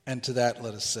And to that,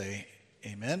 let us say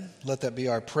amen. Let that be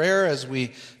our prayer as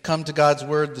we come to God's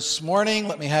Word this morning.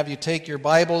 Let me have you take your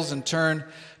Bibles and turn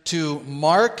to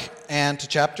Mark and to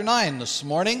chapter 9 this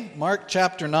morning. Mark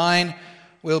chapter 9,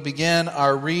 we'll begin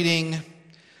our reading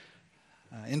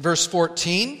in verse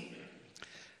 14.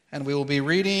 And we will be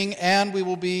reading and we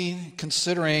will be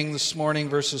considering this morning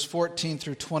verses 14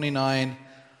 through 29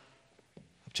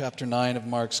 of chapter 9 of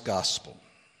Mark's Gospel.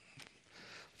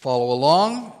 Follow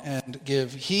along and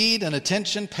give heed and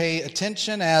attention. Pay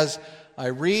attention as I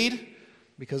read,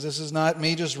 because this is not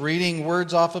me just reading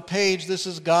words off a page. This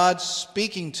is God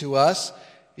speaking to us,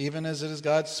 even as it is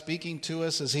God speaking to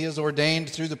us as He has ordained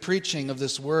through the preaching of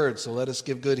this word. So let us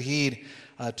give good heed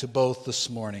to both this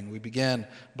morning. We begin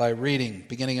by reading,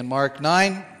 beginning in Mark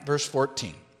 9, verse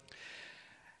 14.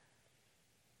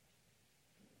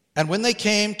 And when they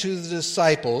came to the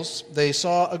disciples, they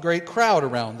saw a great crowd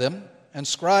around them, and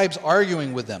scribes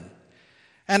arguing with them.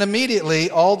 And immediately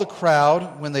all the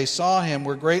crowd, when they saw him,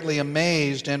 were greatly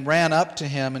amazed and ran up to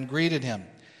him and greeted him.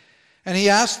 And he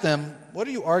asked them, "What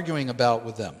are you arguing about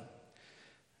with them?"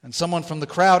 And someone from the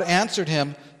crowd answered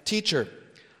him, "Teacher,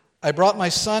 I brought my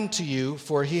son to you,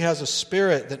 for he has a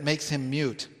spirit that makes him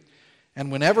mute. And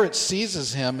whenever it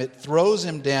seizes him, it throws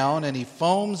him down, and he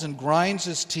foams and grinds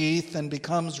his teeth and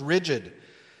becomes rigid.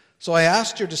 So I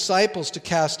asked your disciples to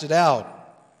cast it out,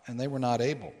 and they were not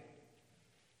able."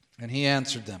 And he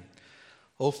answered them,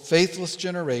 "O faithless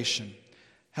generation,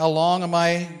 how long am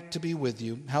I to be with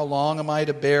you? How long am I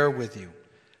to bear with you?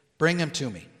 Bring him to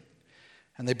me."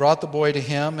 And they brought the boy to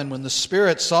him, and when the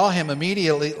spirit saw him,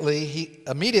 immediately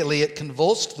it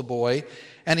convulsed the boy,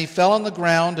 and he fell on the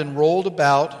ground and rolled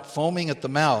about, foaming at the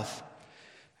mouth.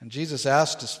 And Jesus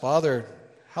asked his father,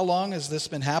 "How long has this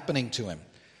been happening to him?"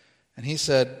 And he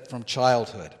said, "From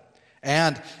childhood.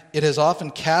 And it has often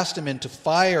cast him into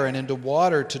fire and into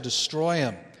water to destroy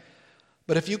him.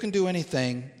 But if you can do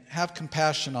anything, have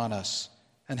compassion on us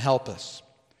and help us."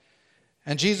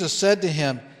 And Jesus said to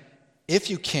him,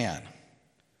 "If you can,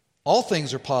 all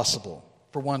things are possible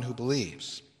for one who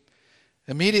believes."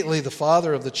 Immediately the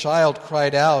father of the child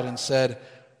cried out and said,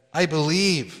 "I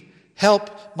believe,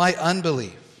 help my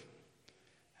unbelief."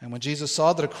 And when Jesus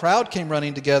saw that a crowd came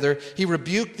running together, he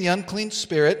rebuked the unclean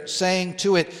spirit, saying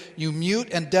to it, "You mute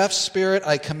and deaf spirit,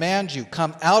 I command you,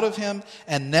 come out of him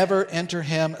and never enter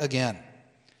him again."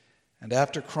 And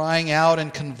after crying out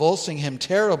and convulsing him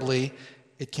terribly,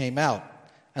 it came out.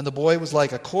 And the boy was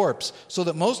like a corpse, so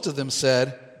that most of them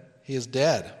said, "He is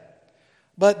dead."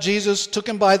 But Jesus took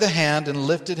him by the hand and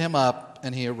lifted him up,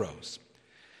 and he arose.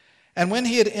 And when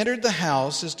he had entered the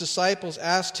house, his disciples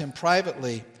asked him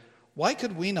privately, "Why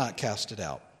could we not cast it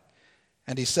out?"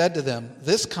 And he said to them,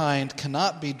 "This kind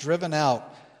cannot be driven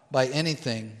out by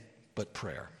anything but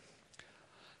prayer."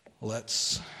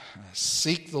 Let's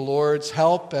seek the Lord's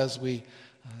help as we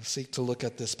seek to look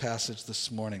at this passage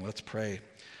this morning. Let's pray.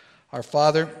 Our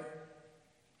Father,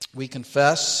 we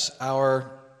confess our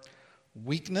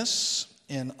weakness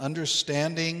in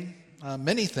understanding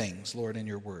many things, Lord, in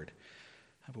your word.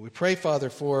 But we pray, Father,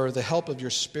 for the help of your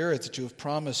Spirit that you have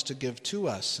promised to give to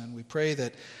us. And we pray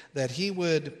that he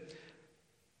would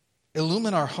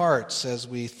illumine our hearts as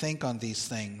we think on these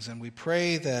things. And we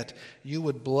pray that you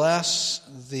would bless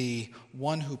the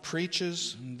one who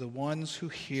preaches and the ones who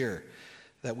hear,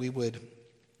 that we would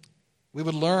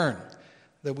learn,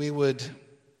 that we would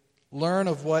learn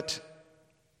of what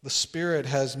the Spirit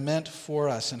has meant for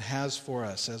us and has for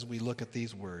us as we look at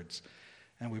these words.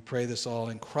 And we pray this all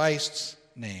in Christ's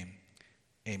name.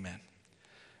 Amen.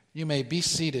 You may be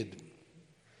seated.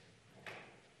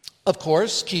 Of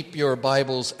course, keep your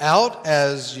Bibles out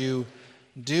as you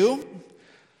do.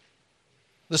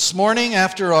 This morning,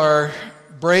 after our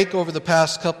break over the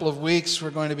past couple of weeks,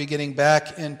 we're going to be getting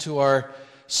back into our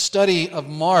study of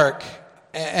Mark.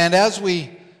 And as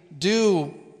we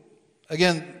do,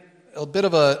 again, a bit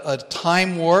of a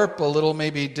time warp, a little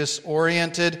maybe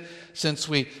disoriented, since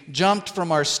we jumped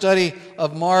from our study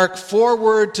of Mark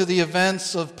forward to the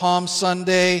events of Palm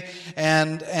Sunday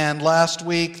and last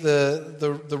week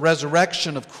the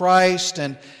resurrection of Christ,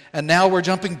 and now we're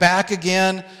jumping back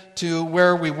again to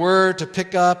where we were to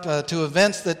pick up to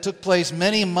events that took place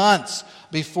many months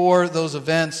before those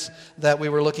events that we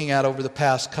were looking at over the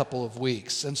past couple of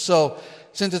weeks. And so,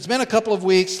 since it's been a couple of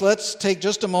weeks, let's take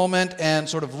just a moment and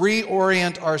sort of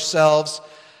reorient ourselves.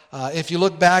 If you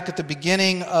look back at the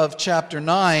beginning of chapter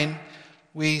 9,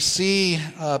 we see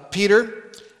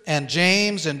Peter and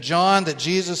James and John, that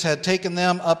Jesus had taken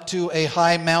them up to a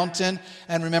high mountain,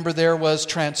 and remember, there was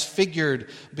transfigured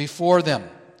before them.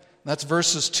 That's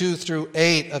verses 2 through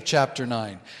 8 of chapter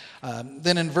 9.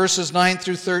 Then in verses 9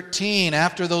 through 13,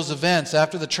 after those events,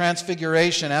 after the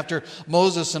transfiguration, after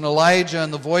Moses and Elijah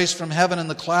and the voice from heaven and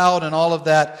the cloud and all of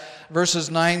that,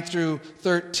 verses 9 through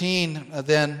 13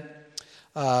 then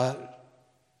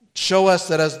show us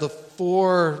that as the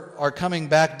four are coming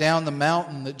back down the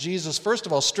mountain, that Jesus, first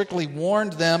of all, strictly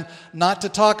warned them not to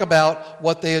talk about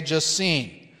what they had just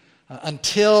seen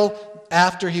until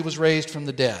after he was raised from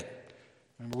the dead.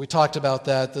 Remember, we talked about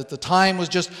that the time was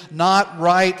just not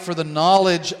right for the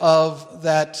knowledge of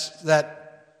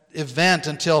that event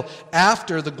until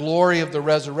after the glory of the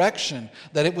resurrection,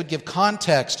 that it would give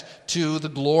context to the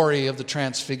glory of the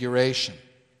transfiguration.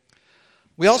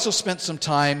 We also spent some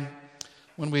time,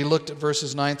 when we looked at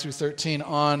verses 9 through 13,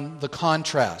 on the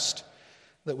contrast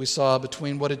that we saw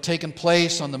between what had taken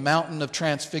place on the mountain of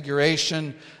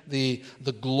transfiguration, the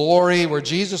glory, where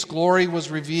Jesus' glory was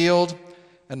revealed,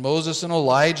 and Moses and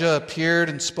Elijah appeared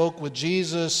and spoke with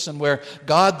Jesus, and where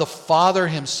God the Father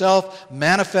himself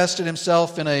manifested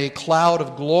himself in a cloud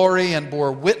of glory and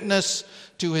bore witness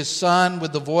to his Son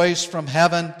with the voice from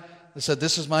heaven that said,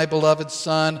 "This is my beloved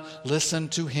Son, listen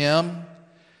to him."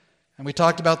 And we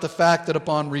talked about the fact that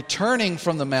upon returning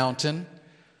from the mountain,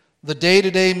 the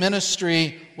day-to-day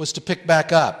ministry was to pick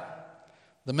back up.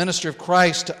 The ministry of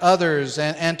Christ to others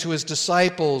and to his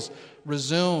disciples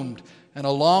resumed. And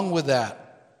along with that,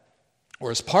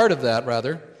 or as part of that,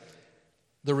 rather,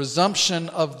 the resumption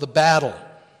of the battle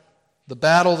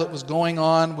that was going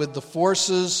on with the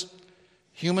forces,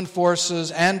 human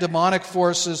forces and demonic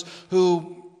forces,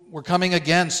 who were coming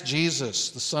against Jesus,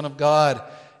 the Son of God,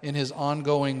 in his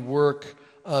ongoing work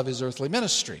of his earthly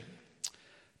ministry.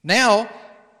 Now,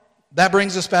 that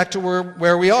brings us back to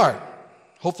where we are.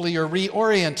 Hopefully you're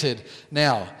reoriented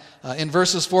now. In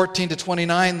verses 14 to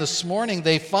 29 this morning,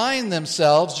 they find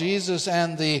themselves, Jesus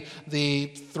and the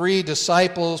three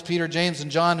disciples, Peter, James, and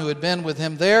John, who had been with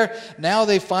him there, now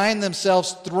they find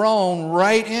themselves thrown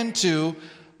right into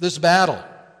this battle.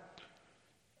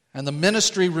 And the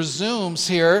ministry resumes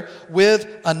here with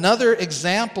another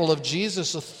example of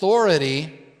Jesus'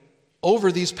 authority over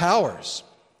these powers.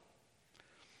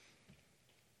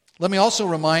 Let me also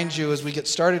remind you as we get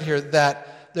started here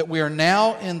that we are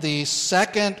now in the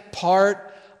second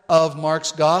part of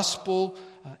Mark's gospel,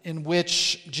 in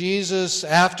which Jesus,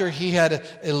 after he had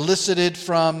elicited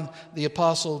from the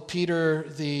apostle Peter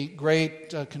the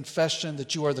great confession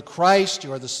that you are the Christ,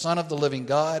 you are the Son of the living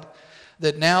God,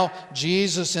 that now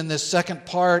Jesus in this second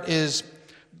part is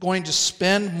going to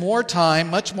spend more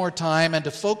time, much more time, and to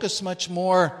focus much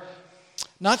more,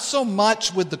 not so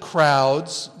much with the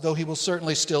crowds, though he will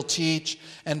certainly still teach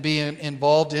and be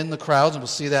involved in the crowds, and we'll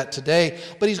see that today,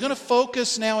 but he's going to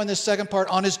focus now in this second part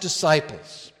on his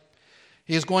disciples.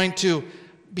 He is going to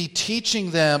be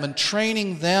teaching them and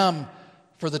training them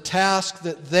for the task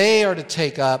that they are to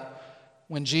take up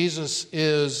when Jesus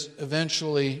is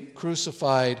eventually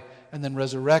crucified and then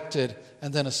resurrected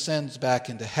and then ascends back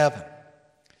into heaven.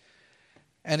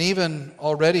 And even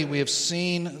already we have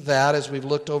seen that as we've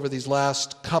looked over these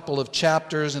last couple of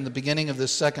chapters in the beginning of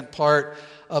this second part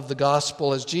of the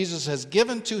gospel, as Jesus has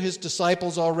given to his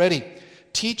disciples already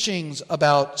teachings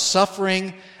about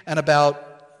suffering and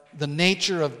about the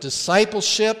nature of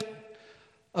discipleship,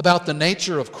 about the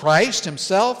nature of Christ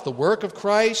himself, the work of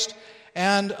Christ,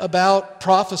 and about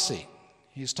prophecy.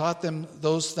 He's taught them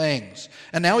those things.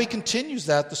 And now he continues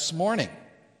that this morning,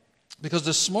 because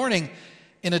this morning,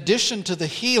 in addition to the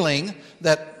healing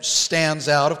that stands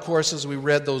out, of course, as we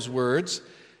read those words,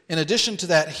 in addition to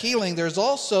that healing, there's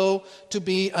also to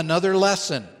be another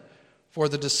lesson for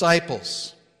the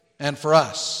disciples and for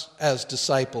us as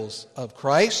disciples of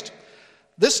Christ.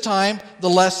 This time, the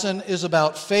lesson is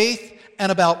about faith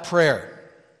and about prayer.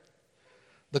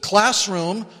 The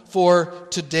classroom for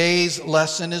today's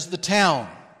lesson is the town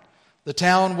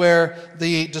where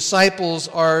the disciples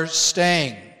are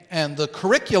staying. And the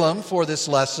curriculum for this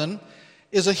lesson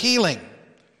is a healing,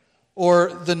 or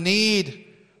the need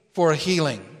for a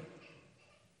healing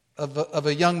of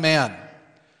a young man.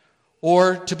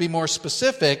 Or to be more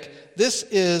specific, this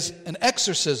is an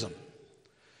exorcism.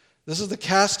 This is the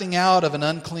casting out of an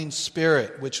unclean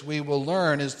spirit, which we will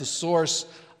learn is the source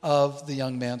of the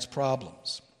young man's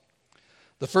problems.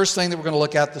 The first thing that we're going to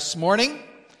look at this morning,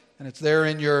 and it's there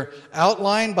in your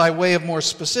outline by way of more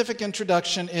specific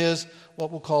introduction, is what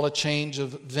we'll call a change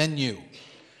of venue.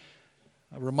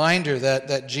 A reminder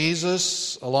that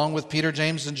Jesus, along with Peter,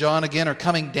 James, and John, again, are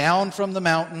coming down from the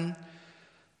mountain.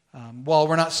 While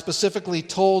we're not specifically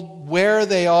told where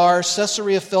they are,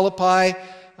 Caesarea Philippi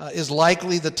is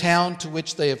likely the town to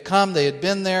which they have come. They had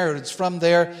been there, it's from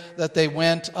there that they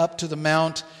went up to the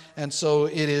mount. and so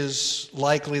it is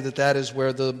likely that that is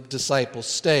where the disciples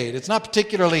stayed. It's not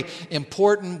particularly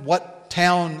important what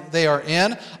town they are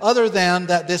in, other than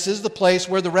that this is the place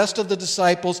where the rest of the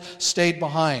disciples stayed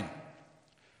behind.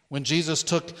 When Jesus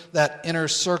took that inner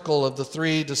circle of the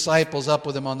 3 disciples up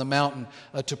with him on the mountain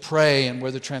to pray, and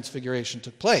where the transfiguration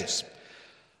took place.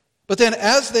 But then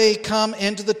as they come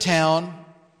into the town,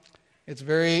 it's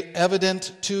very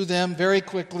evident to them very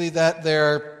quickly that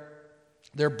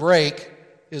their break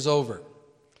is over.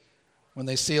 When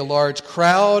they see a large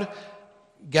crowd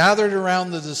gathered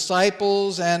around the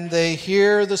disciples, and they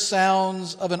hear the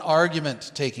sounds of an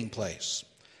argument taking place.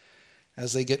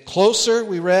 As they get closer,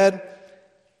 we read,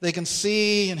 they can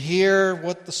see and hear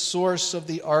what the source of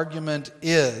the argument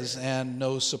is. And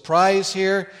no surprise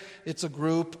here, it's a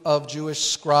group of Jewish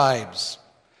scribes.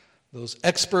 Those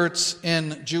experts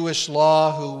in Jewish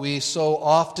law who we so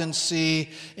often see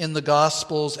in the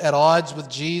Gospels at odds with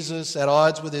Jesus, at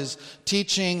odds with his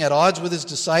teaching, at odds with his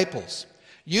disciples.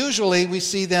 Usually we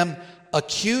see them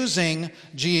accusing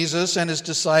Jesus and his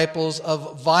disciples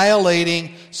of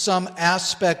violating some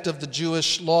aspect of the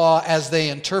Jewish law as they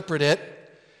interpret it.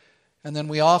 And then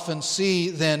we often see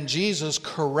then Jesus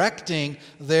correcting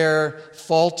their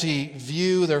faulty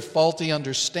view, their faulty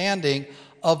understanding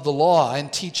of the law,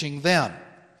 and teaching them.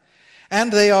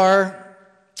 And they are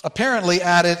apparently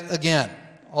at it again,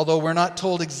 although we're not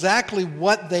told exactly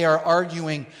what they are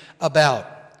arguing about.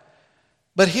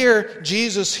 But here,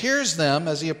 Jesus hears them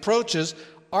as he approaches,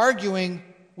 arguing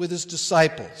with his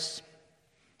disciples.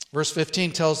 Verse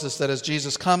 15 tells us that as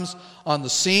Jesus comes on the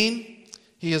scene,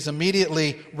 he is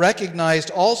immediately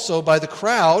recognized also by the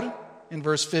crowd. In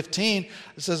verse 15,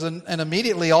 it says, and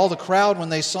immediately all the crowd, when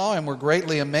they saw him, were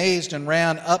greatly amazed and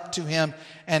ran up to him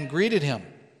and greeted him.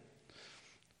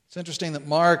 It's interesting that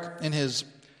Mark, in his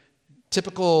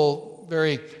typical,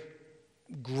 very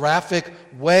graphic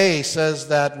way, says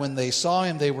that when they saw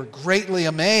him, they were greatly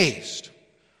amazed.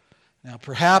 Now,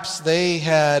 perhaps they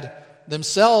had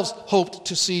themselves hoped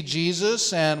to see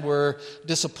Jesus and were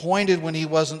disappointed when he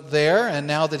wasn't there, and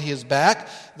now that he is back,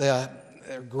 they're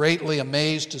greatly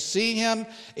amazed to see him.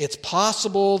 It's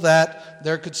possible that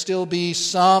there could still be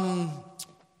some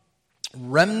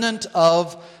remnant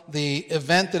of the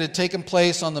event that had taken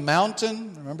place on the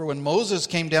mountain. Remember when Moses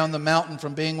came down the mountain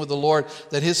from being with the Lord,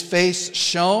 that his face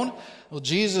shone? Well,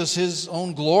 Jesus, his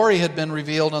own glory had been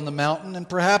revealed on the mountain, and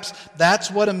perhaps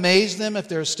that's what amazed them, if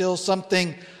there's still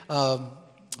something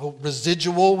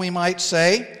residual, we might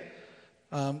say.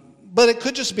 But it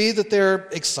could just be that they're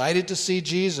excited to see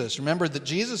Jesus. Remember that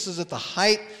Jesus is at the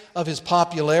height of his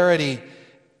popularity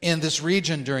in this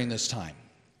region during this time.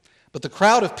 But the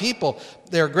crowd of people,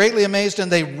 they're greatly amazed, and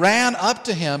they ran up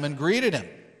to him and greeted him.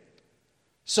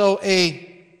 So a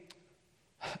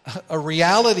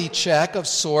reality check of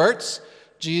sorts,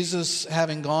 Jesus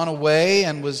having gone away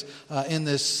and was in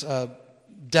this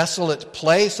desolate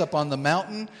place up on the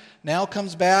mountain, now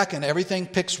comes back and everything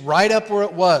picks right up where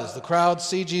it was. The crowd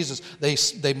see Jesus.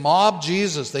 They mob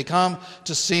Jesus. They come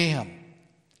to see him.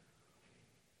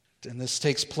 And this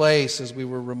takes place, as we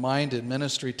were reminded,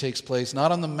 ministry takes place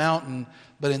not on the mountain,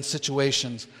 but in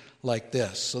situations like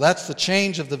this. So that's the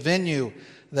change of the venue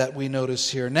that we notice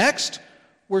here. Next,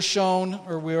 we're shown,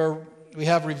 or we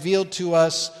have revealed to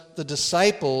us the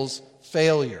disciples'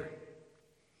 failure.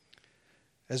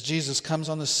 As Jesus comes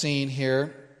on the scene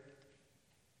here,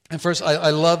 and first,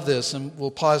 I love this, and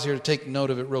we'll pause here to take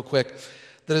note of it real quick,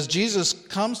 that as Jesus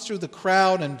comes through the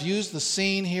crowd and views the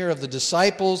scene here of the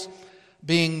disciples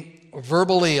being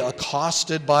verbally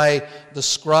accosted by the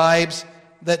scribes,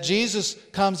 that Jesus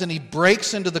comes and he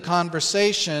breaks into the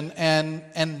conversation and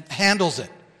handles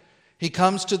it. He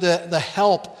comes to the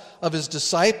help of his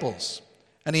disciples,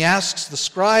 and he asks the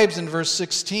scribes in verse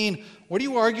 16, "What are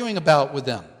you arguing about with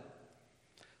them?"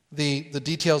 The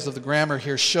details of the grammar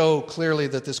here show clearly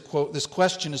that this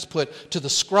question is put to the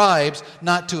scribes,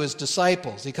 not to his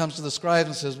disciples. He comes to the scribes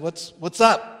and says, "What's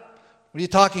up? What are you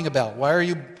talking about? Why are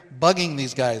you bugging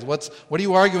these guys? What are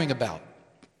you arguing about?"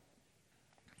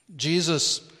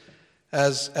 Jesus,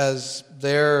 as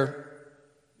the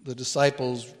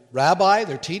disciples' rabbi,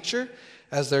 their teacher,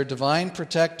 as their divine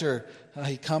protector,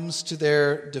 he comes to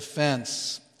their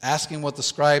defense, asking what the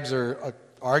scribes are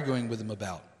arguing with him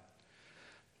about.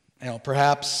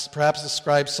 Perhaps the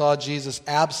scribes saw Jesus'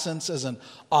 absence as an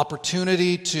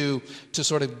opportunity to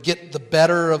sort of get the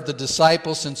better of the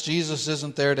disciples since Jesus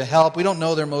isn't there to help. We don't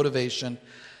know their motivation.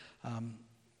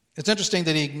 It's interesting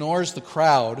that he ignores the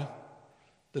crowd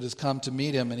that has come to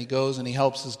meet him, and he goes and he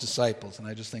helps his disciples. And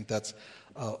I just think that's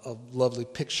a lovely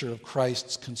picture of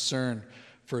Christ's concern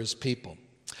for his people.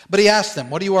 But he asked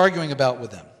them, "What are you arguing about with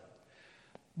them?"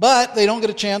 But they don't get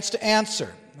a chance to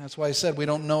answer. That's why I said we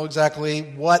don't know exactly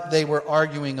what they were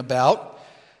arguing about,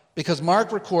 because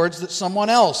Mark records that someone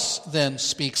else then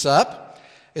speaks up.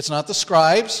 It's not the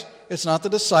scribes, it's not the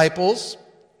disciples,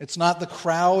 it's not the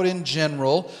crowd in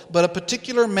general, but a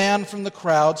particular man from the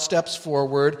crowd steps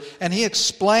forward, and he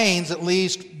explains at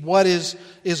least what is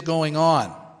going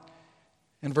on.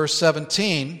 In verse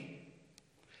 17,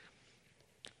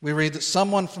 we read that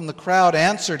someone from the crowd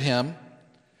answered him,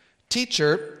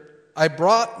 "Teacher, I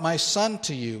brought my son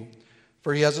to you,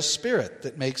 for he has a spirit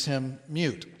that makes him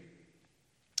mute.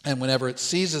 And whenever it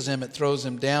seizes him, it throws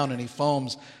him down, and he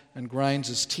foams and grinds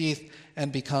his teeth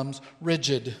and becomes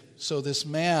rigid." So this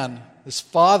man, this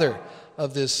father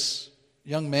of this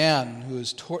young man who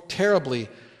is terribly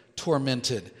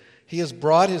tormented, he has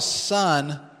brought his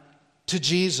son to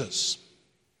Jesus.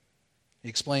 He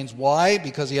explains why: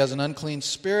 because he has an unclean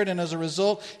spirit, and as a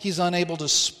result, he's unable to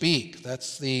speak.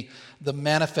 That's the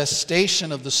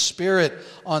manifestation of the Spirit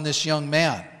on this young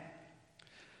man.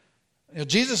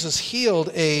 Jesus has healed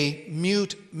a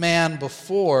mute man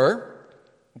before,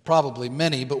 probably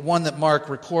many, but one that Mark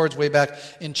records way back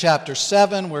in chapter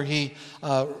 7, where he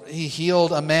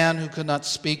healed a man who could not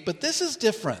speak. But this is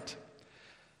different.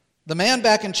 The man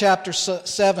back in chapter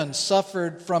 7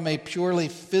 suffered from a purely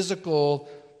physical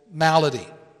malady.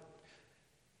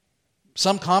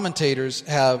 Some commentators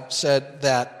have said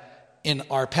that in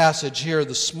our passage here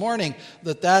this morning,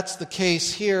 that that's the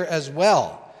case here as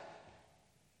well.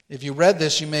 If you read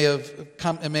this, it may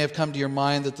have come to your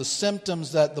mind that the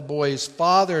symptoms that the boy's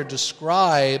father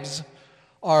describes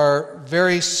are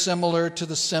very similar to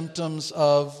the symptoms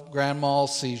of grand mal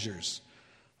seizures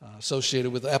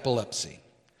associated with epilepsy.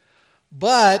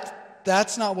 But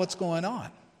that's not what's going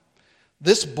on.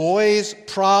 This boy's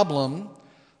problem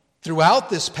throughout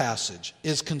this passage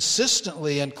is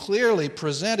consistently and clearly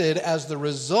presented as the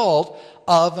result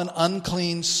of an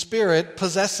unclean spirit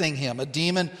possessing him, a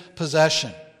demon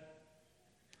possession.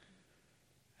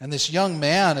 And this young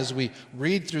man, as we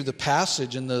read through the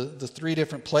passage in the three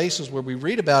different places where we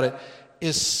read about it,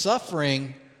 is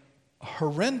suffering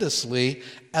horrendously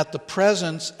at the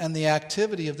presence and the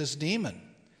activity of this demon.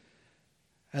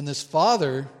 And this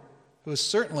father, who is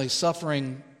certainly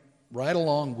suffering right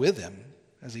along with him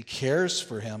as he cares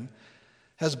for him,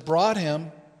 has brought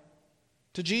him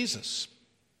to Jesus.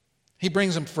 He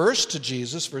brings him first to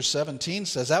Jesus. Verse 17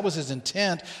 says that was his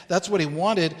intent. That's what he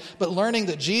wanted. But learning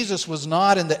that Jesus was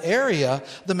not in the area,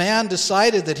 the man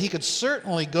decided that he could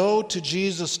certainly go to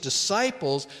Jesus'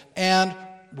 disciples and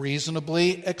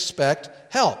reasonably expect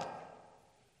help.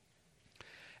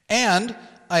 And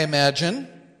I imagine,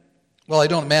 well, I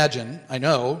don't imagine, I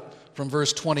know, from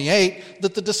verse 28,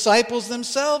 that the disciples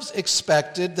themselves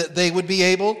expected that they would be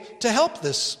able to help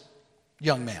this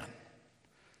young man.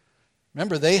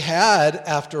 Remember, they had,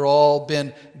 after all,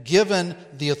 been given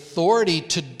the authority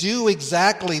to do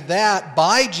exactly that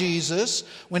by Jesus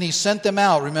when he sent them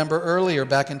out. Remember earlier,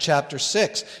 back in chapter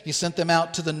 6, he sent them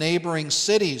out to the neighboring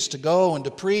cities to go and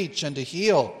to preach and to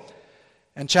heal.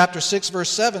 And chapter 6, verse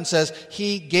 7 says,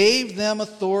 he gave them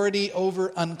authority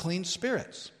over unclean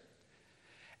spirits.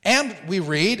 And we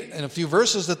read in a few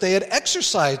verses that they had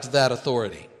exercised that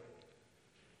authority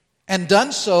and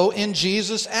done so in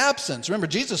Jesus' absence. Remember,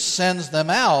 Jesus sends them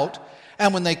out,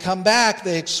 and when they come back,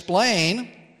 they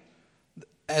explain,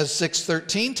 as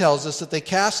 6:13 tells us, that they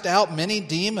cast out many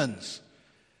demons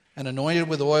and anointed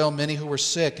with oil many who were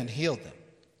sick and healed them.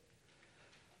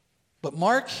 But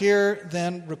Mark here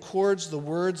then records the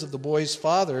words of the boy's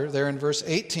father. There in verse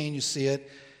 18, you see it.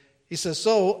 He says,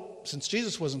 "So, since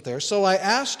Jesus wasn't there, so I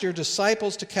asked your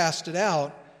disciples to cast it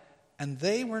out, and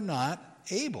they were not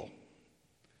able."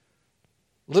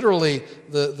 Literally,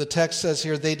 the text says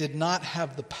here, they did not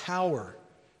have the power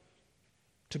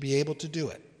to be able to do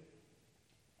it.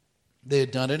 They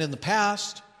had done it in the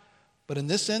past, but in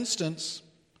this instance,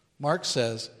 Mark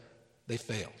says, they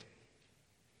failed.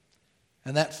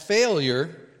 And that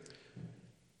failure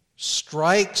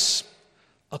strikes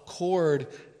a chord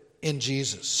in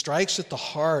Jesus, strikes at the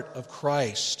heart of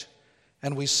Christ.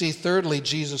 And we see, thirdly,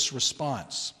 Jesus'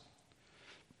 response.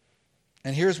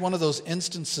 And here's one of those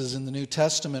instances in the New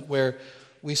Testament where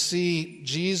we see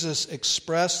Jesus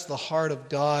express the heart of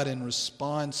God in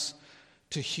response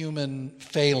to human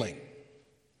failing.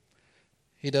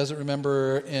 He does it,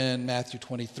 remember, in Matthew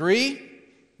 23.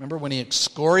 Remember when he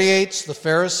excoriates the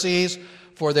Pharisees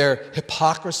for their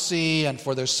hypocrisy and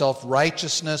for their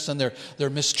self-righteousness and their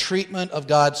mistreatment of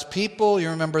God's people.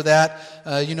 You remember that?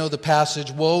 You know the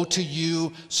passage, "Woe to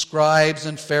you, scribes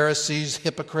and Pharisees,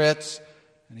 hypocrites."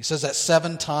 And he says that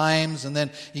 7 times, and then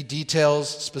he details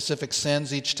specific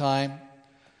sins each time.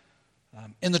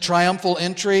 In the triumphal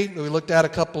entry that we looked at a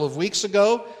couple of weeks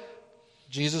ago,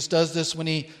 Jesus does this when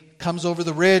he comes over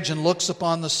the ridge and looks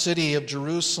upon the city of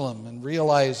Jerusalem and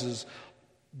realizes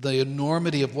the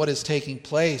enormity of what is taking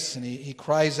place. And he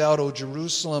cries out, "O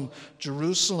Jerusalem,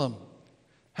 Jerusalem,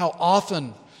 how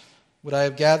often would I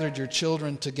have gathered your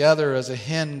children together as a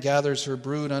hen gathers her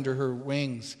brood under her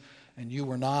wings, and you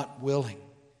were not willing."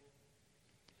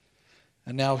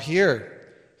 And now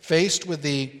here, faced with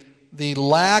the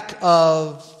lack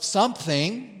of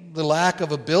something, the lack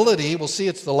of ability, we'll see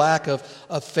it's the lack of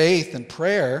faith and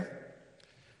prayer,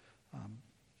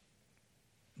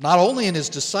 not only in his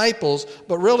disciples,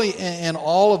 but really in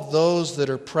all of those that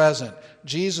are present.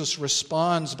 Jesus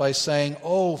responds by saying,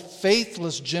 "Oh,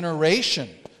 faithless generation."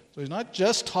 So he's not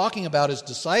just talking about his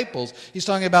disciples, he's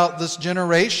talking about this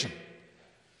generation.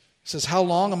 He says, "How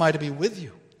long am I to be with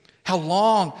you? How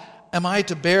long am I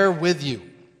to bear with you?"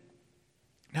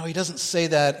 Now, he doesn't say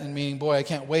that in meaning, boy, I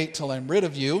can't wait till I'm rid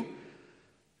of you.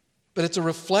 But it's a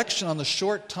reflection on the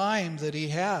short time that he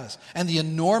has and the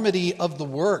enormity of the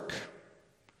work.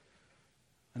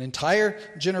 An entire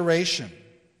generation,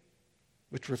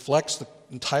 which reflects the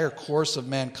entire course of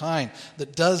mankind,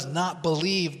 that does not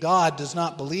believe God, does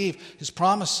not believe his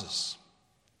promises.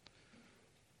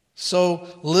 So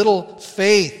little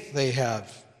faith they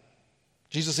have.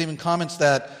 Jesus even comments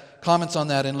on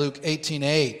that in Luke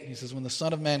 18:8. He says, when the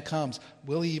Son of Man comes,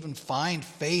 will he even find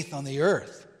faith on the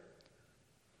earth?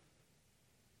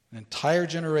 An entire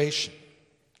generation.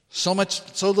 So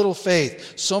little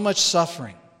faith, so much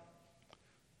suffering,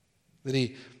 that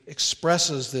he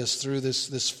expresses this through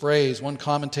this phrase. One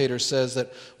commentator says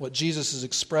that what Jesus is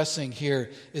expressing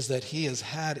here is that he has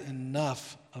had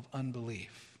enough of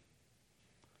unbelief.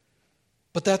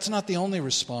 But that's not the only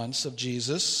response of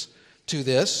Jesus to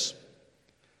this.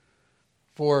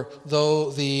 For though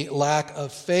the lack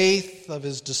of faith of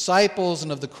his disciples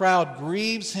and of the crowd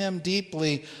grieves him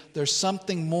deeply, there's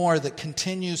something more that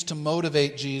continues to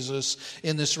motivate Jesus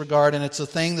in this regard, and it's a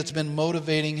thing that's been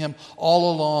motivating him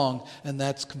all along, and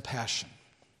that's compassion.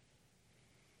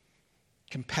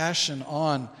 Compassion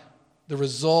on the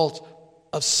result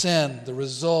of sin, the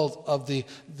result of the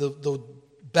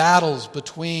battles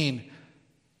between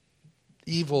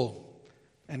evil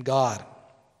and God.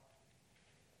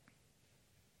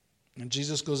 And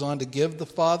Jesus goes on to give the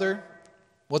Father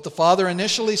what the Father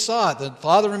initially sought. The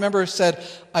Father, remember, said,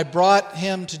 I brought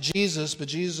him to Jesus, but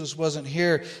Jesus wasn't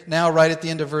here. Now, right at the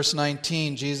end of verse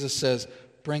 19, Jesus says,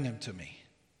 bring him to me.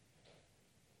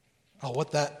 Oh,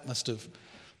 what that must have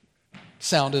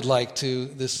sounded like to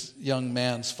this young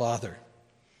man's father.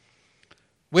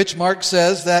 Which Mark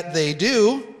says that they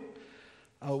do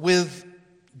with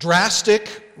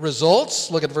drastic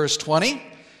results. Look at verse 20.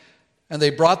 And they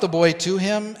brought the boy to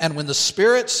him, and when the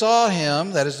spirit saw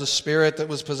him, that is the spirit that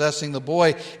was possessing the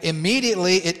boy,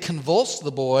 immediately it convulsed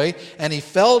the boy, and he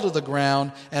fell to the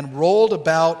ground and rolled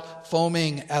about,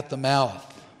 foaming at the mouth.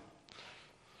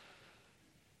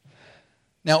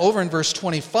 Now, over in verse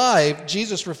 25,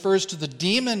 Jesus refers to the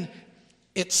demon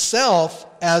itself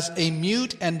as a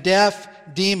mute and deaf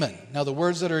demon. Now, the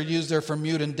words that are used there for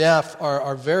mute and deaf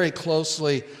are very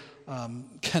closely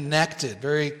connected,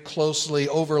 very closely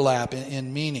overlap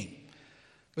in meaning.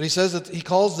 But he says that he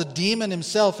calls the demon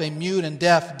himself a mute and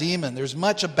deaf demon. There's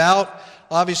much about,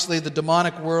 obviously, the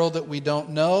demonic world that we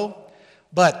don't know,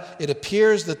 but it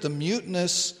appears that the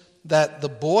muteness that the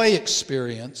boy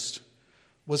experienced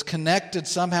was connected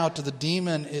somehow to the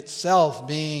demon itself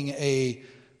being a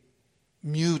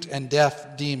mute and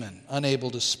deaf demon,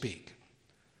 unable to speak.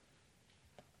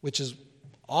 Which is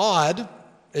odd,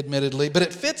 admittedly, but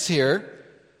it fits here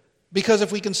because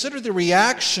if we consider the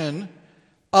reaction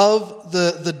of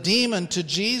the demon to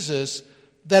Jesus,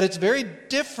 that it's very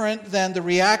different than the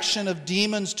reaction of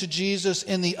demons to Jesus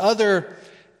in the other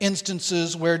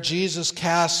instances where Jesus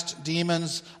cast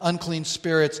demons, unclean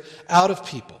spirits, out of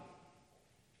people.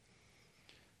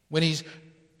 When he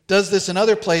does this in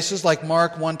other places like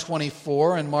Mark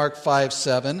 1:24 and Mark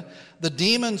 5:7, the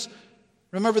demons,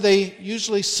 remember, they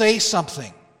usually say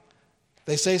something.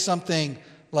 They say something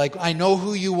like, I know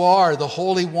who you are, the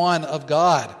Holy One of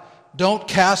God. Don't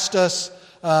cast us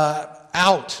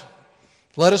out.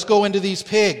 Let us go into these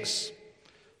pigs.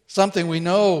 Something, we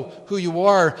know who you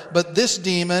are, but this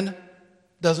demon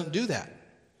doesn't do that.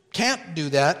 Can't do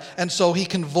that. And so he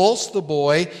convulsed the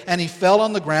boy, and he fell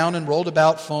on the ground and rolled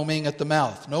about, foaming at the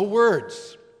mouth. No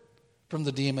words from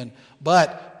the demon,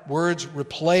 but words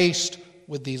replaced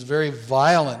with these very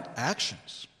violent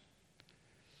actions.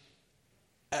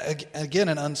 Again,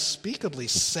 an unspeakably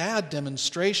sad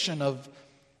demonstration of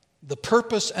the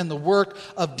purpose and the work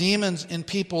of demons in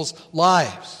people's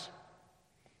lives.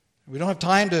 We don't have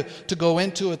time to go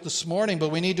into it this morning, but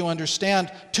we need to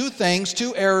understand two things,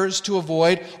 two errors to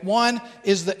avoid. One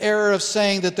is the error of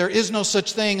saying that there is no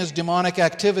such thing as demonic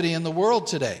activity in the world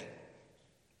today.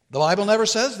 The Bible never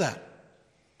says that.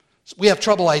 We have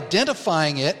trouble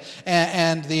identifying it,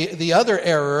 and the other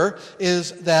error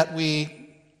is that we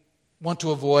want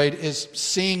to avoid is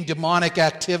seeing demonic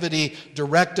activity,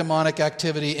 direct demonic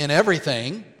activity in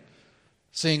everything,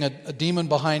 seeing a demon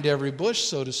behind every bush,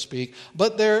 so to speak.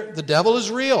 But the devil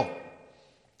is real.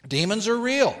 Demons are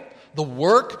real. The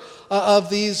work of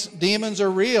these demons are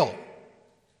real.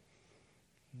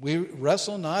 We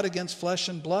wrestle not against flesh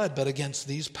and blood, but against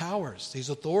these powers, these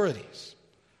authorities.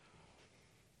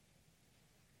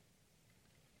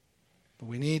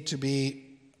 We need to be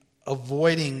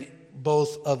avoiding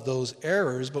both of those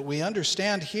errors, but we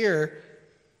understand here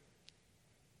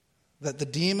that the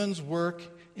demons' work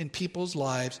in people's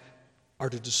lives are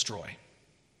to destroy.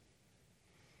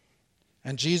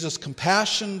 And Jesus'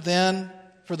 compassion then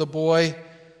for the boy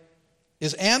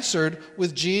is answered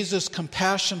with Jesus'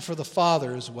 compassion for the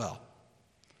father as well.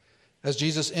 As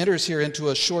Jesus enters here into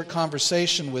a short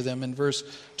conversation with him in verse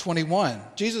 21,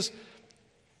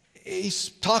 he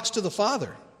talks to the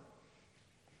father.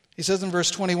 He says in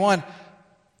verse 21,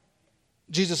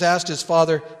 Jesus asked his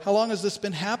father, "How long has this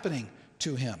been happening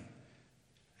to him?"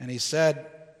 And he said,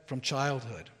 "From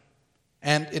childhood.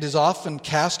 And it has often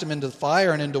cast him into the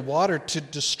fire and into water to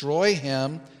destroy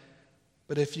him.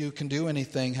 But if you can do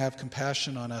anything, have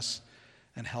compassion on us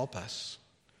and help us."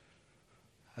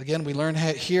 Again, we learn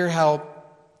here how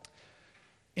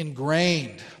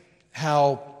ingrained,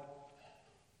 how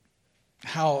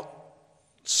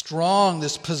strong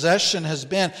this possession has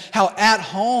been, how at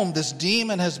home this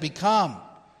demon has become.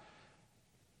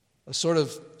 A sort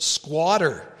of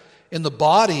squatter in the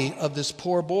body of this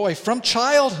poor boy from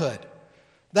childhood.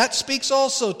 That speaks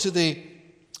also to the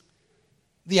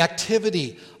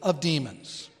activity of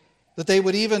demons, that they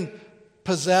would even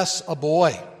possess a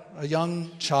boy, a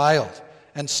young child,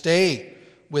 and stay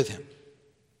with him.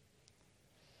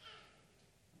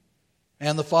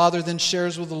 And the father then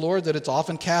shares with the Lord that it's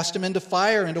often cast him into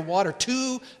fire, into water,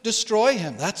 to destroy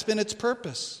him. That's been its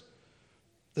purpose.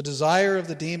 The desire of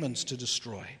the demons to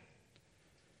destroy.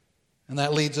 And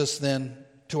that leads us then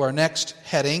to our next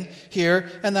heading here,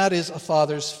 and that is a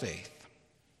father's faith.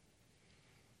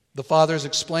 The fathers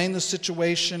explain the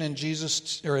situation in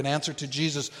answer to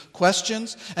Jesus'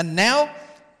 questions, and now,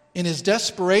 in his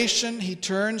desperation, he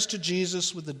turns to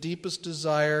Jesus with the deepest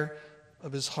desire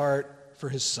of his heart for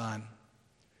his son.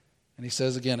 And he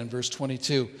says again in verse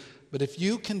 22, "But if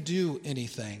you can do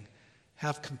anything,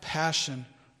 have compassion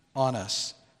on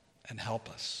us and help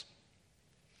us."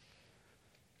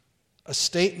 A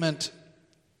statement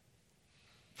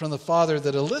from the Father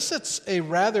that elicits a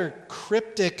rather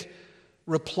cryptic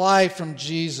reply from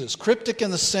Jesus. Cryptic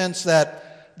in the sense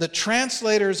that the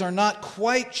translators are not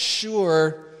quite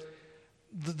sure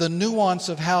the nuance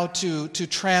of how to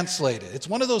translate it. It's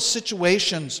one of those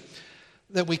situations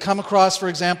that we come across, for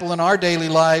example, in our daily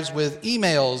lives with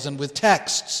emails and with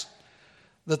texts,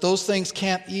 that those things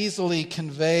can't easily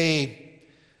convey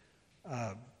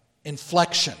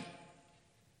inflection.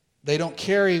 They don't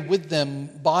carry with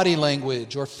them body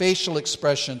language or facial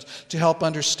expressions to help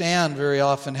understand very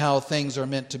often how things are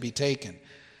meant to be taken.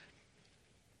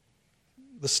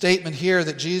 The statement here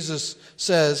that Jesus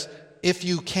says, "If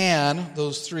you can,"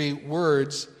 those three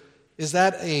words, is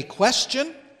that a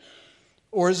question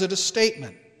or is it a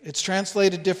statement? It's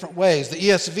translated different ways. The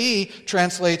ESV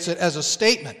translates it as a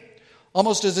statement,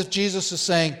 almost as if Jesus is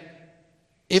saying,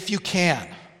 "If you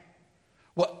can."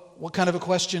 What kind of a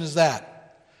question is that?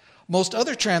 Most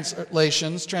other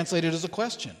translations translate it as a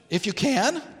question. "If you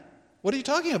can? What are you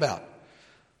talking about?"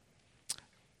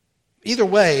 Either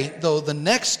way, though, the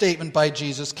next statement by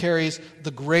Jesus carries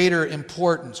the greater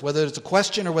importance. Whether it's a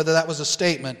question or whether that was a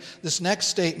statement, this next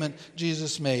statement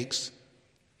Jesus makes,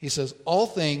 he says, "All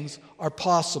things are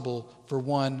possible for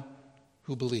one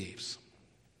who believes."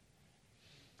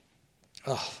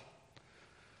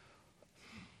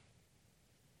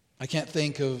 I can't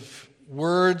think of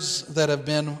words that have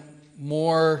been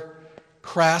more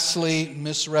crassly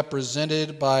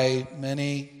misrepresented by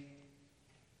many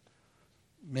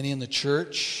in the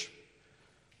church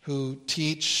who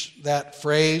teach that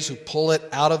phrase, who pull it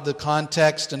out of the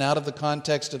context and out of the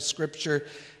context of Scripture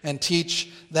and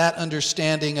teach that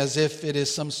understanding as if it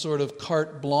is some sort of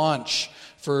carte blanche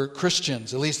for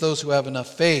Christians, at least those who have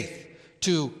enough faith,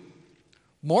 to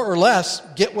more or less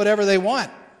get whatever they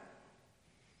want.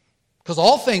 Because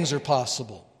all things are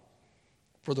possible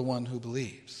for the one who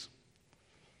believes.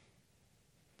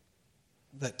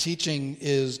 That teaching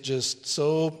is just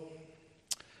so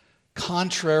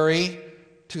contrary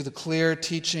to the clear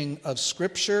teaching of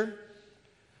Scripture,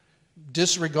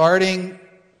 disregarding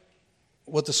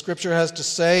what the Scripture has to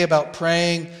say about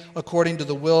praying according to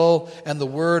the will and the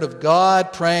Word of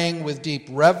God, praying with deep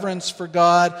reverence for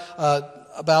God,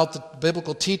 about the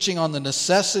biblical teaching on the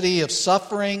necessity of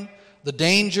suffering, the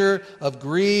danger of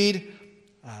greed,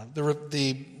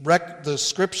 the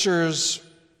Scripture's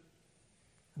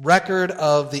record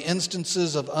of the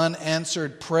instances of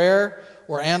unanswered prayer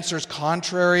or answers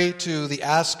contrary to the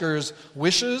asker's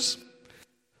wishes,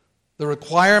 the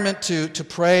requirement to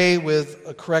pray with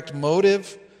a correct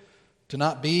motive, to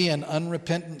not be an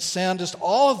unrepentant sin, just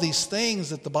all of these things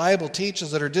that the Bible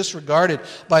teaches that are disregarded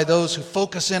by those who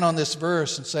focus in on this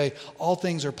verse and say, all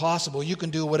things are possible. You can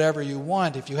do whatever you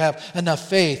want if you have enough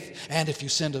faith and if you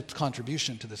send a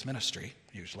contribution to this ministry,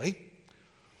 usually.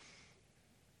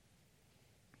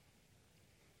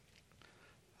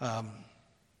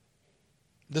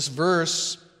 This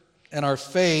verse and our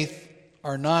faith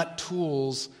are not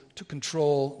tools to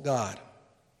control God.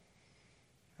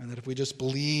 And that if we just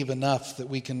believe enough that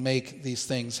we can make these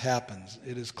things happen.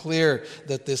 It is clear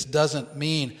that this doesn't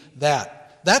mean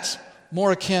that. That's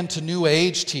more akin to New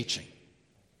Age teaching.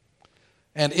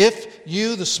 And if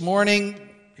you this morning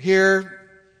here,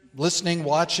 listening,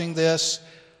 watching this,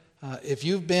 if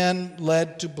you've been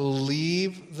led to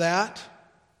believe that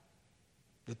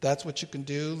that's what you can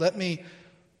do, let me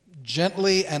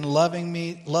gently and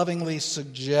lovingly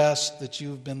suggest that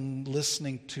you've been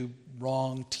listening to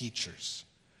wrong teachers,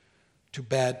 to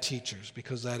bad teachers,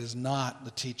 because that is not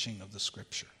the teaching of the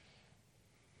Scripture.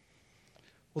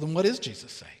 Well, then what is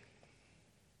Jesus saying?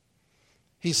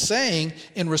 He's saying,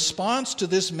 in response to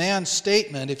this man's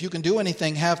statement, if you can do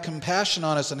anything, have compassion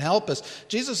on us and help us,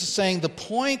 Jesus is saying the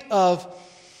point of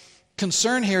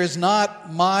concern here is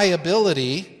not my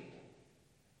ability.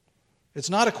 It's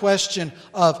not a question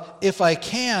of if I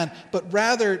can, but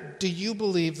rather, do you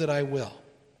believe that I will?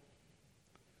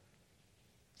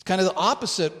 It's kind of the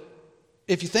opposite,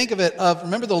 if you think of it, of,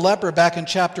 remember the leper back in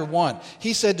chapter 1.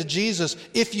 He said to Jesus,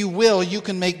 if you will, you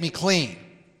can make me clean.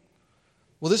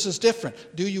 Well, this is different.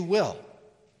 Do you will?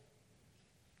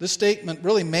 This statement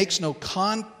really makes no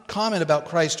comment about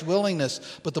Christ's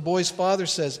willingness, but the boy's father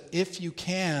says, if you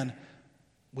can,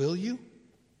 will you?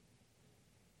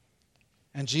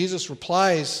 And Jesus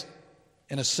replies,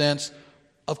 in a sense,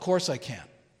 of course I can.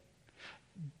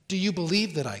 Do you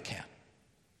believe that I can?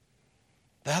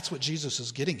 That's what Jesus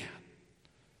is getting at.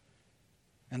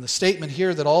 And the statement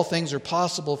here that all things are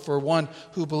possible for one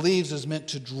who believes is meant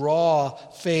to draw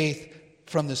faith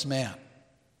from this man.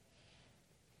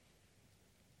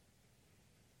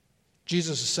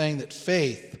 Jesus is saying that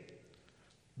faith,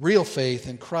 real faith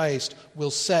in Christ,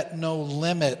 will set no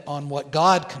limit on what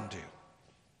God can do.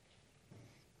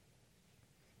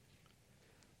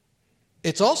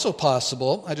 It's also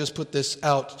possible, I just put this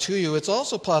out to you, it's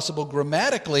also possible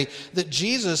grammatically that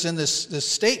Jesus in this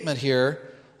statement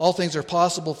here, all things are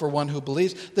possible for one who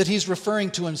believes, that he's referring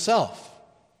to himself.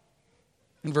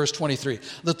 In verse 23,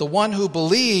 that the one who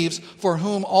believes for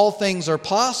whom all things are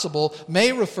possible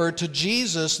may refer to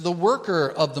Jesus, the worker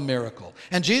of the miracle.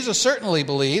 And Jesus certainly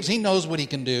believes, he knows what he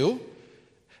can do,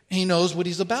 he knows what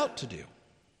he's about to do.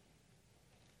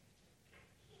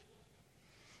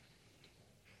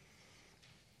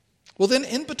 Well, then,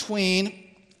 in between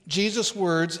Jesus'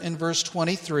 words in verse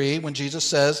 23, when Jesus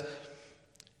says,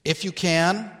 if you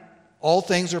can, all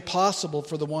things are possible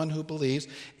for the one who believes,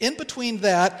 in between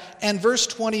that and verse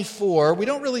 24, we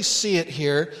don't really see it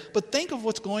here, but think of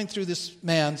what's going through this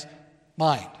man's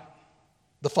mind,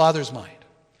 the father's mind.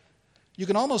 You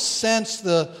can almost sense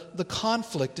the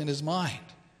conflict in his mind.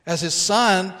 As his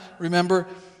son, remember,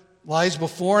 lies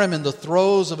before him in the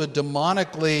throes of a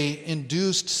demonically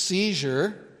induced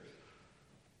seizure.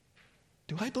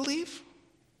 Do I believe?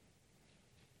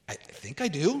 I think I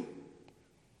do.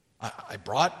 I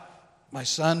brought my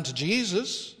son to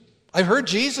Jesus. I heard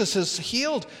Jesus has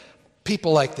healed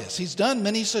people like this. He's done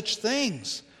many such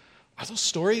things. Are those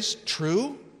stories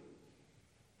true?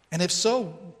 And if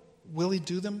so, will he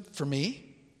do them for me?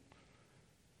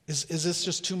 Is this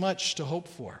just too much to hope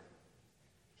for?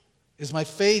 Is my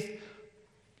faith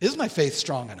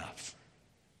strong enough?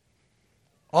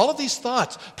 All of these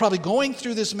thoughts probably going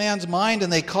through this man's mind,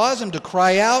 and they cause him to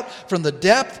cry out from the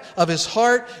depth of his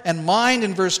heart and mind.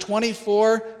 In verse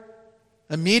 24,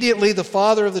 immediately the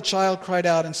father of the child cried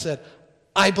out and said,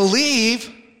 I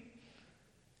believe,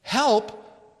 help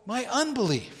my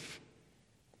unbelief.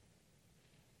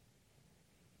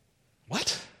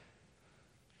 What?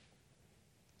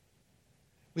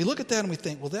 We look at that and we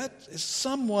think, well, that is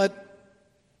somewhat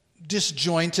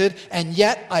disjointed, and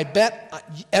yet I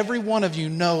bet every one of you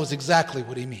knows exactly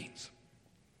what he means.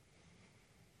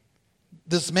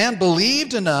 This man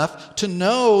believed enough to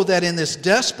know that in this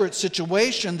desperate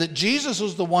situation that Jesus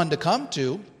was the one to come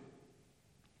to,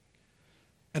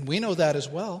 and we know that as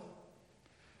well.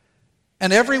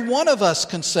 And every one of us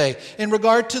can say, in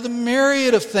regard to the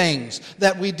myriad of things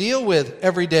that we deal with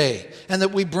every day and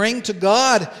that we bring to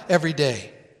God every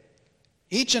day,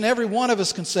 each and every one of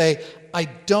us can say, I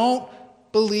don't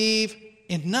believe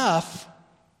enough,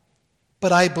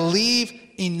 but I believe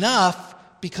enough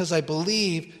because I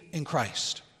believe in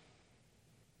Christ.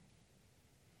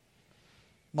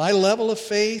 My level of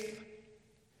faith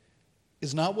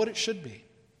is not what it should be.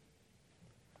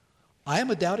 I am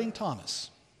a doubting Thomas.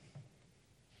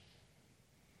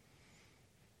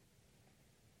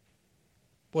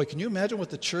 Boy, can you imagine what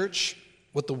the church,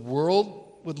 what the world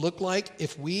would look like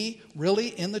if we really,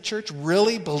 in the church,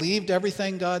 really believed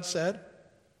everything God said?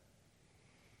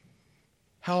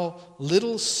 How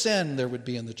little sin there would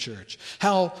be in the church.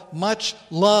 How much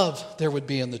love there would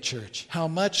be in the church. How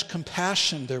much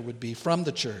compassion there would be from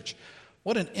the church.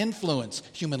 What an influence,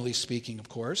 humanly speaking, of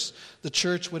course, the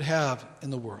church would have in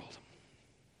the world.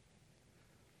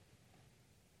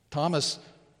 Thomas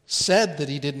said that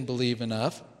he didn't believe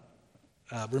enough.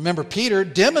 Remember, Peter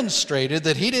demonstrated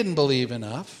that he didn't believe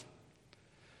enough.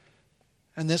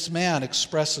 And this man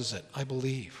expresses it. I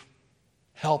believe.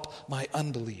 Help my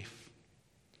unbelief.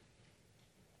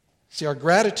 See, our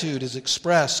gratitude is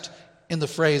expressed in the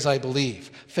phrase, I believe.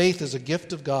 Faith is a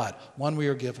gift of God, one we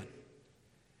are given.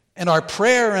 And our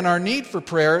prayer and our need for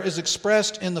prayer is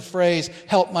expressed in the phrase,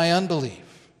 help my unbelief.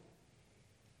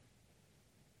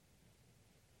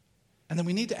 And then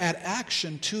we need to add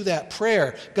action to that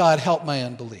prayer, God, help my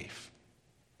unbelief.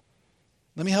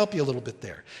 Let me help you a little bit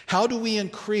there. How do we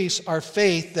increase our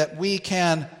faith that we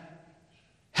can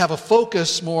have a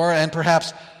focus more and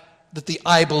perhaps that the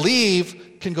I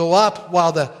believe can go up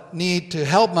while the need to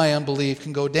help my unbelief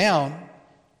can go down?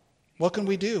 What can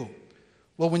we do?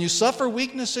 Well, when you suffer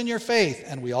weakness in your faith,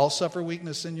 and we all suffer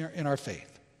weakness in our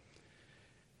faith,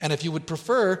 and if you would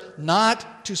prefer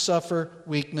not to suffer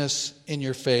weakness in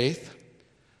your faith,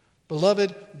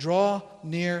 beloved, draw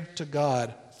near to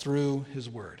God through His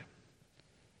Word.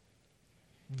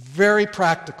 Very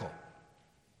practical,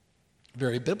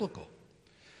 very biblical.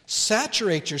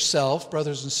 Saturate yourself,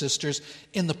 brothers and sisters,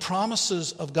 in the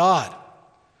promises of God.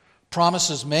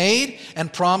 Promises made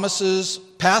and promises,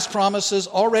 past promises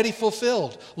already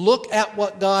fulfilled. Look at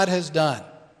what God has done.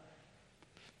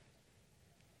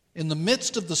 In the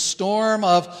midst of the storm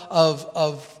of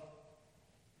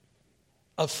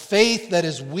faith that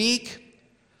is weak,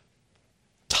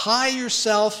 tie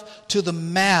yourself to the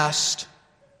mast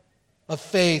of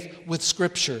faith with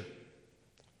Scripture.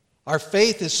 Our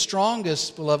faith is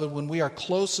strongest, beloved, when we are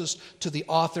closest to the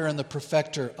author and the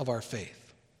perfecter of our faith.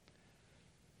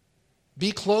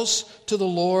 Be close to the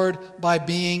Lord by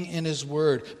being in His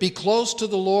Word. Be close to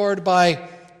the Lord by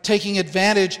taking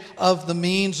advantage of the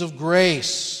means of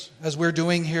grace, as we're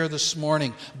doing here this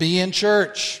morning. Be in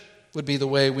church, would be the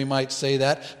way we might say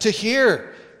that, to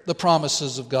hear the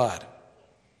promises of God.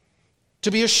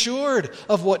 To be assured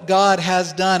of what God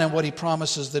has done and what He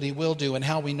promises that He will do and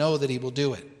how we know that He will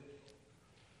do it.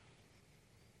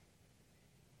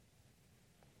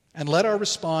 And let our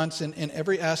response in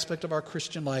every aspect of our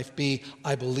Christian life be,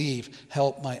 I believe,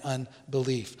 help my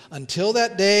unbelief. Until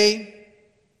that day,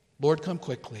 Lord, come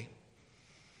quickly.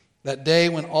 That day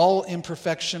when all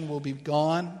imperfection will be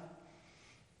gone,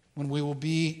 when we will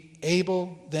be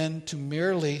able then to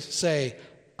merely say,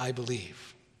 I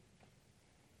believe.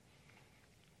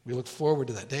 We look forward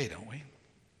to that day, don't we?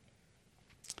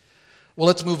 Well,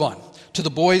 let's move on to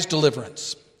the boy's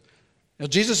deliverance. Now,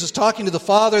 Jesus is talking to the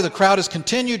Father. The crowd has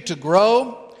continued to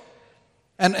grow.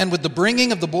 And with the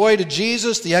bringing of the boy to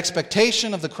Jesus, the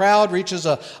expectation of the crowd reaches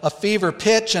a fever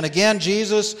pitch. And again,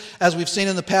 Jesus, as we've seen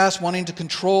in the past, wanting to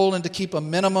control and to keep a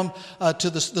minimum to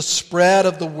the spread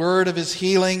of the word of His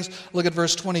healings. Look at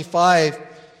verse 25.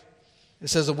 It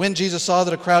says that when Jesus saw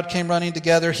that a crowd came running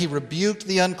together, He rebuked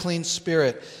the unclean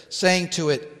spirit, saying to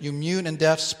it, You mute and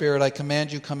deaf spirit, I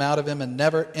command you, come out of him and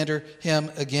never enter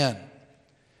him again.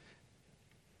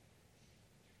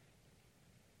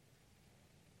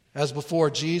 As before,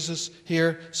 Jesus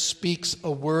here speaks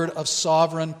a word of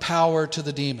sovereign power to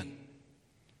the demon.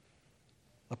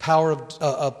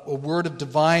 A word of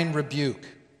divine rebuke.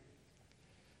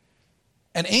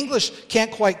 And English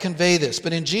can't quite convey this,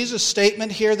 but in Jesus'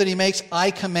 statement here that He makes,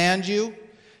 I command you,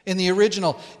 in the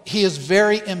original, He is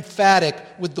very emphatic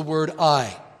with the word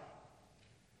I.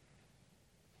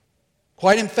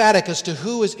 Quite emphatic as to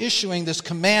who is issuing this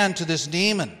command to this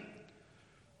demon.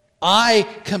 I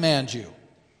command you.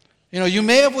 You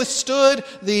may have withstood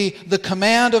the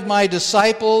command of my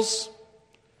disciples,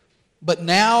 but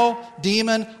now,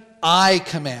 demon, I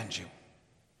command you.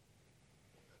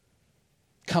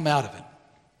 Come out of him.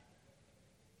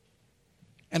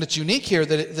 And it's unique here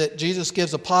that Jesus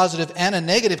gives a positive and a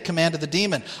negative command to the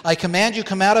demon. I command you,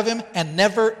 come out of him and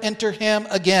never enter him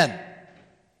again.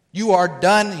 You are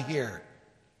done here.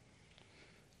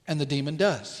 And the demon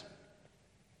does.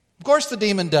 Of course the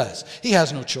demon does. He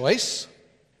has no choice.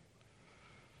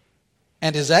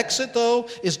 And his exit, though,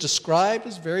 is described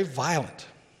as very violent.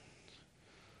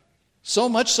 So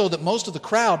much so that most of the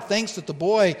crowd thinks that the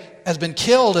boy has been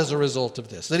killed as a result of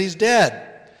this, that he's dead.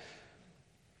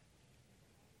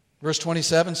 Verse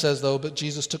 27 says, though, but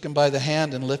Jesus took him by the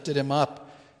hand and lifted him up,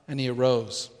 and he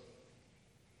arose.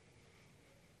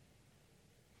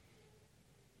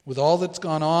 With all that's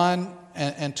gone on,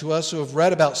 and to us who have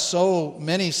read about so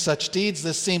many such deeds,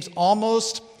 this seems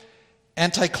almost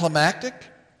anticlimactic.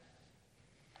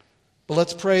 But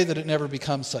let's pray that it never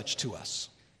becomes such to us.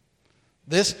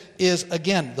 This is,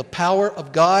 again, the power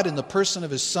of God in the person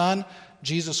of His Son,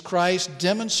 Jesus Christ,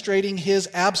 demonstrating His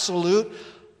absolute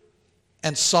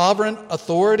and sovereign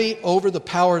authority over the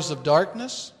powers of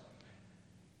darkness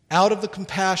out of the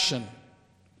compassion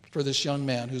for this young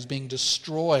man who's being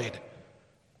destroyed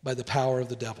by the power of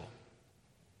the devil.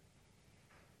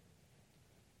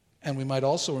 And we might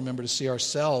also remember to see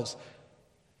ourselves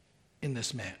in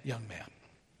this young man,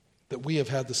 that we have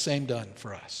had the same done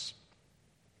for us.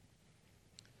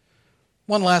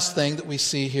 One last thing that we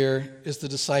see here is the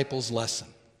disciples' lesson.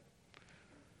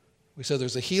 We said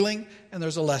there's a healing and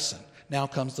there's a lesson. Now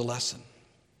comes the lesson.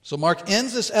 So Mark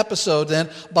ends this episode then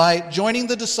by joining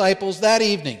the disciples that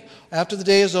evening, after the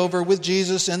day is over, with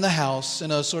Jesus in the house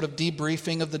in a sort of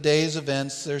debriefing of the day's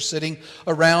events. They're sitting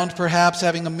around, perhaps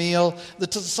having a meal. The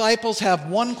disciples have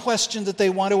one question that they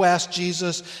want to ask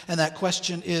Jesus, and that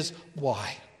question is,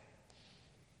 why?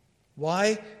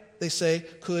 Why, they say,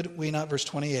 could we not, verse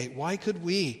 28, why could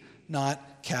we not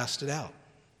cast it out?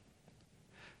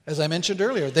 As I mentioned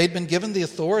earlier, they'd been given the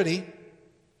authority.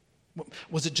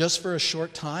 Was it just for a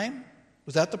short time?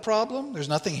 Was that the problem? There's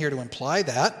nothing here to imply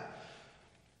that.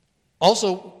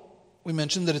 Also, we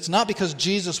mentioned that it's not because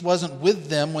Jesus wasn't with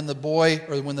them when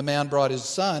the man brought his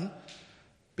son,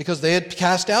 because they had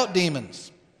cast out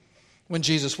demons when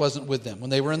Jesus wasn't with them, when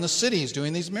they were in the cities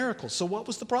doing these miracles. So what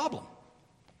was the problem?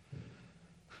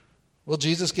 Well,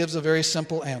 Jesus gives a very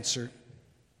simple answer.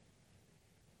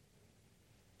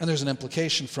 And there's an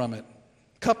implication from it.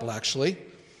 A couple, actually.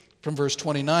 From verse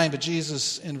 29, but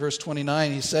Jesus, in verse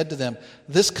 29, He said to them,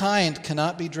 this kind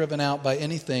cannot be driven out by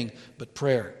anything but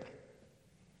prayer.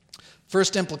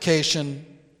 First implication,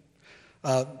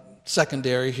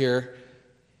 secondary here.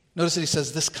 Notice that He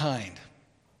says, this kind.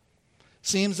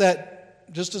 Seems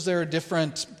that just as there are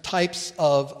different types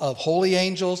of holy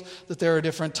angels, that there are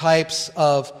different types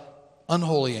of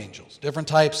unholy angels, different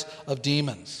types of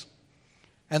demons,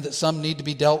 and that some need to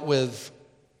be dealt with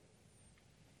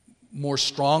more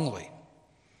strongly.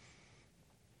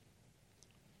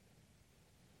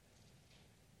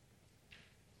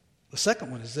 The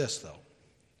second one is this, though.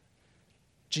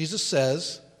 Jesus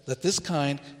says that this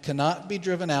kind cannot be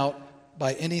driven out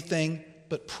by anything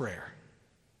but prayer.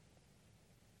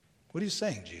 What are you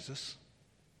saying, Jesus?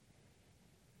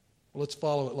 Well, let's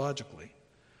follow it logically.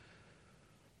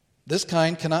 This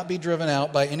kind cannot be driven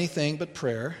out by anything but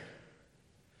prayer,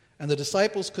 and the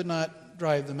disciples could not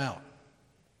drive them out.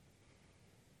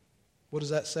 What does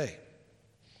that say?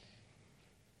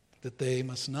 That they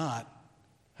must not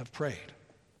have prayed.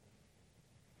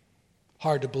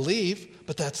 Hard to believe,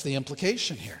 but that's the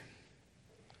implication here.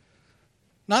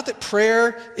 Not that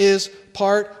prayer is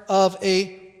part of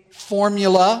a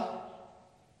formula,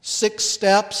 6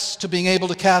 steps to being able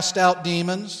to cast out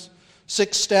demons,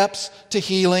 6 steps to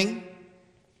healing.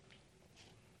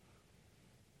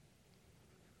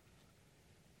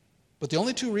 But the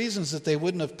only 2 reasons that they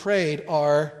wouldn't have prayed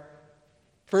are,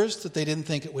 first, that they didn't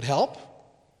think it would help,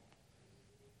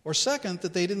 or second,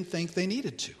 that they didn't think they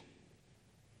needed to.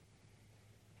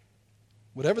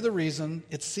 Whatever the reason,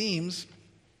 it seems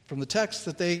from the text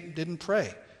that they didn't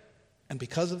pray. And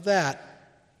because of that,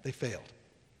 they failed.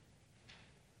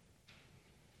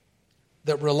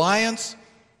 That reliance,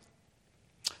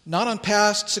 not on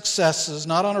past successes,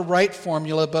 not on a right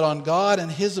formula, but on God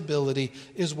and His ability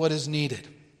is what is needed.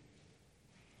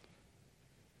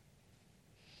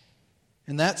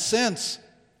 In that sense,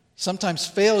 sometimes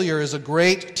failure is a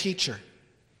great teacher.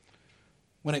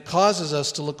 When it causes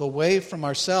us to look away from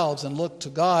ourselves and look to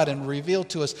God and reveal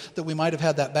to us that we might have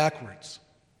had that backwards.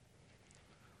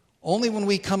 Only when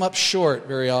we come up short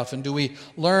very often do we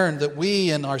learn that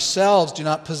we in ourselves do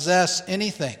not possess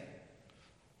anything,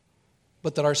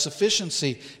 but that our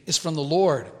sufficiency is from the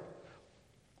Lord.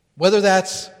 Whether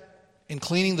that's in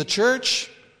cleaning the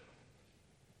church,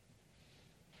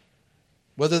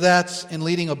 whether that's in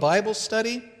leading a Bible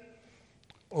study,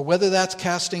 or whether that's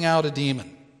casting out a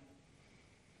demon.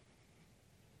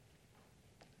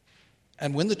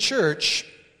 And when the church,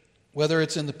 whether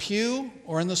it's in the pew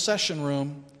or in the session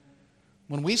room,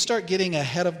 when we start getting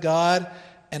ahead of God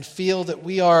and feel that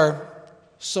we are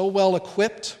so well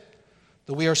equipped,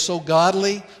 that we are so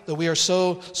godly, that we are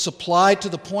so supplied to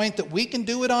the point that we can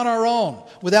do it on our own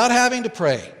without having to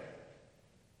pray,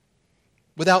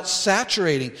 without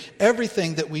saturating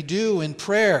everything that we do in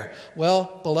prayer,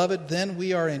 well, beloved, then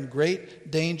we are in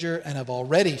great danger and have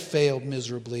already failed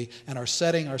miserably and are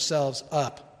setting ourselves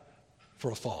up for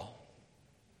a fall,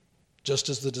 just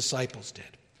as the disciples did.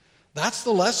 That's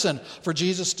the lesson for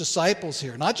Jesus' disciples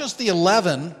here. Not just the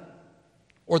 11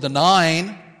 or the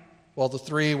 9, while the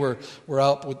 3 were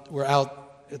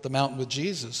out at the mountain with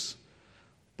Jesus,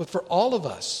 but for all of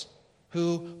us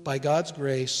who, by God's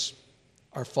grace,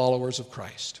 are followers of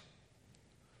Christ.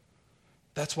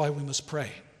 That's why we must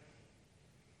pray.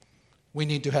 We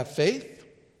need to have faith,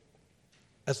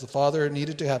 as the Father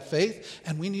needed to have faith,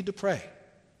 and we need to pray.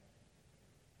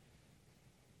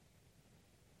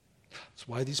 That's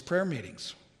why these prayer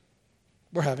meetings,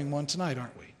 we're having one tonight,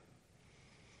 aren't we,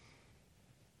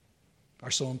 are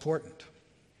so important.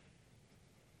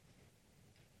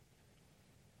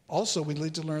 Also, we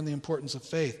need to learn the importance of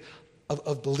faith,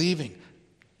 of believing.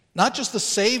 Not just the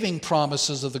saving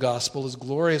promises of the gospel, as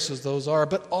glorious as those are,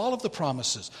 but all of the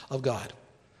promises of God.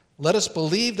 Let us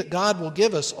believe that God will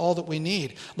give us all that we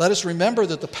need. Let us remember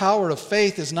that the power of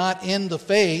faith is not in the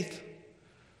faith,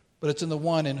 but it's in the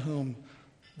one in whom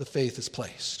the faith is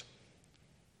placed.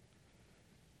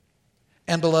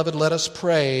 And beloved, let us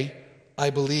pray, I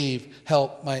believe,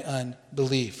 help my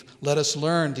unbelief. Let us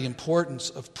learn the importance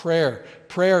of prayer.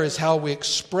 Prayer is how we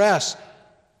express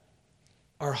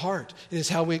our heart. It is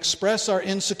how we express our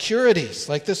insecurities,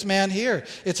 like this man here.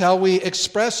 It's how we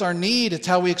express our need. It's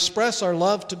how we express our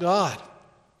love to God.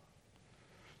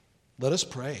 Let us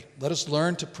pray. Let us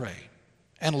learn to pray.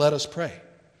 And let us pray.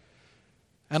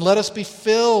 And let us be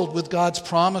filled with God's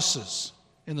promises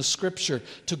in the Scripture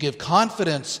to give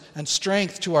confidence and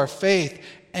strength to our faith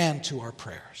and to our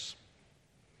prayers.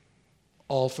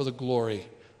 All for the glory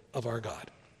of our God.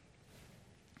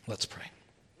 Let's pray.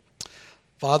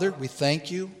 Father, we thank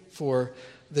you for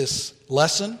this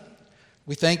lesson.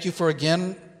 We thank you for,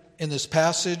 again, in this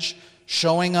passage,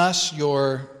 showing us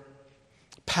your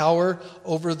power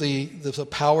over the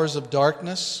powers of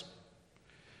darkness.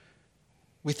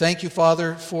 We thank you,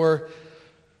 Father, for,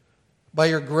 by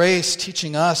your grace,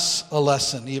 teaching us a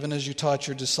lesson, even as you taught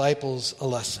your disciples a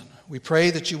lesson. We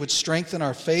pray that you would strengthen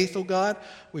our faith, O God.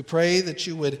 We pray that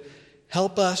you would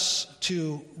help us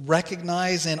to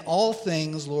recognize in all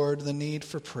things, Lord, the need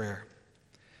for prayer.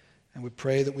 And we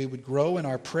pray that we would grow in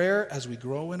our prayer as we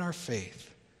grow in our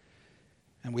faith.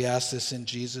 And we ask this in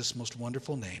Jesus' most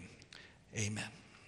wonderful name. Amen.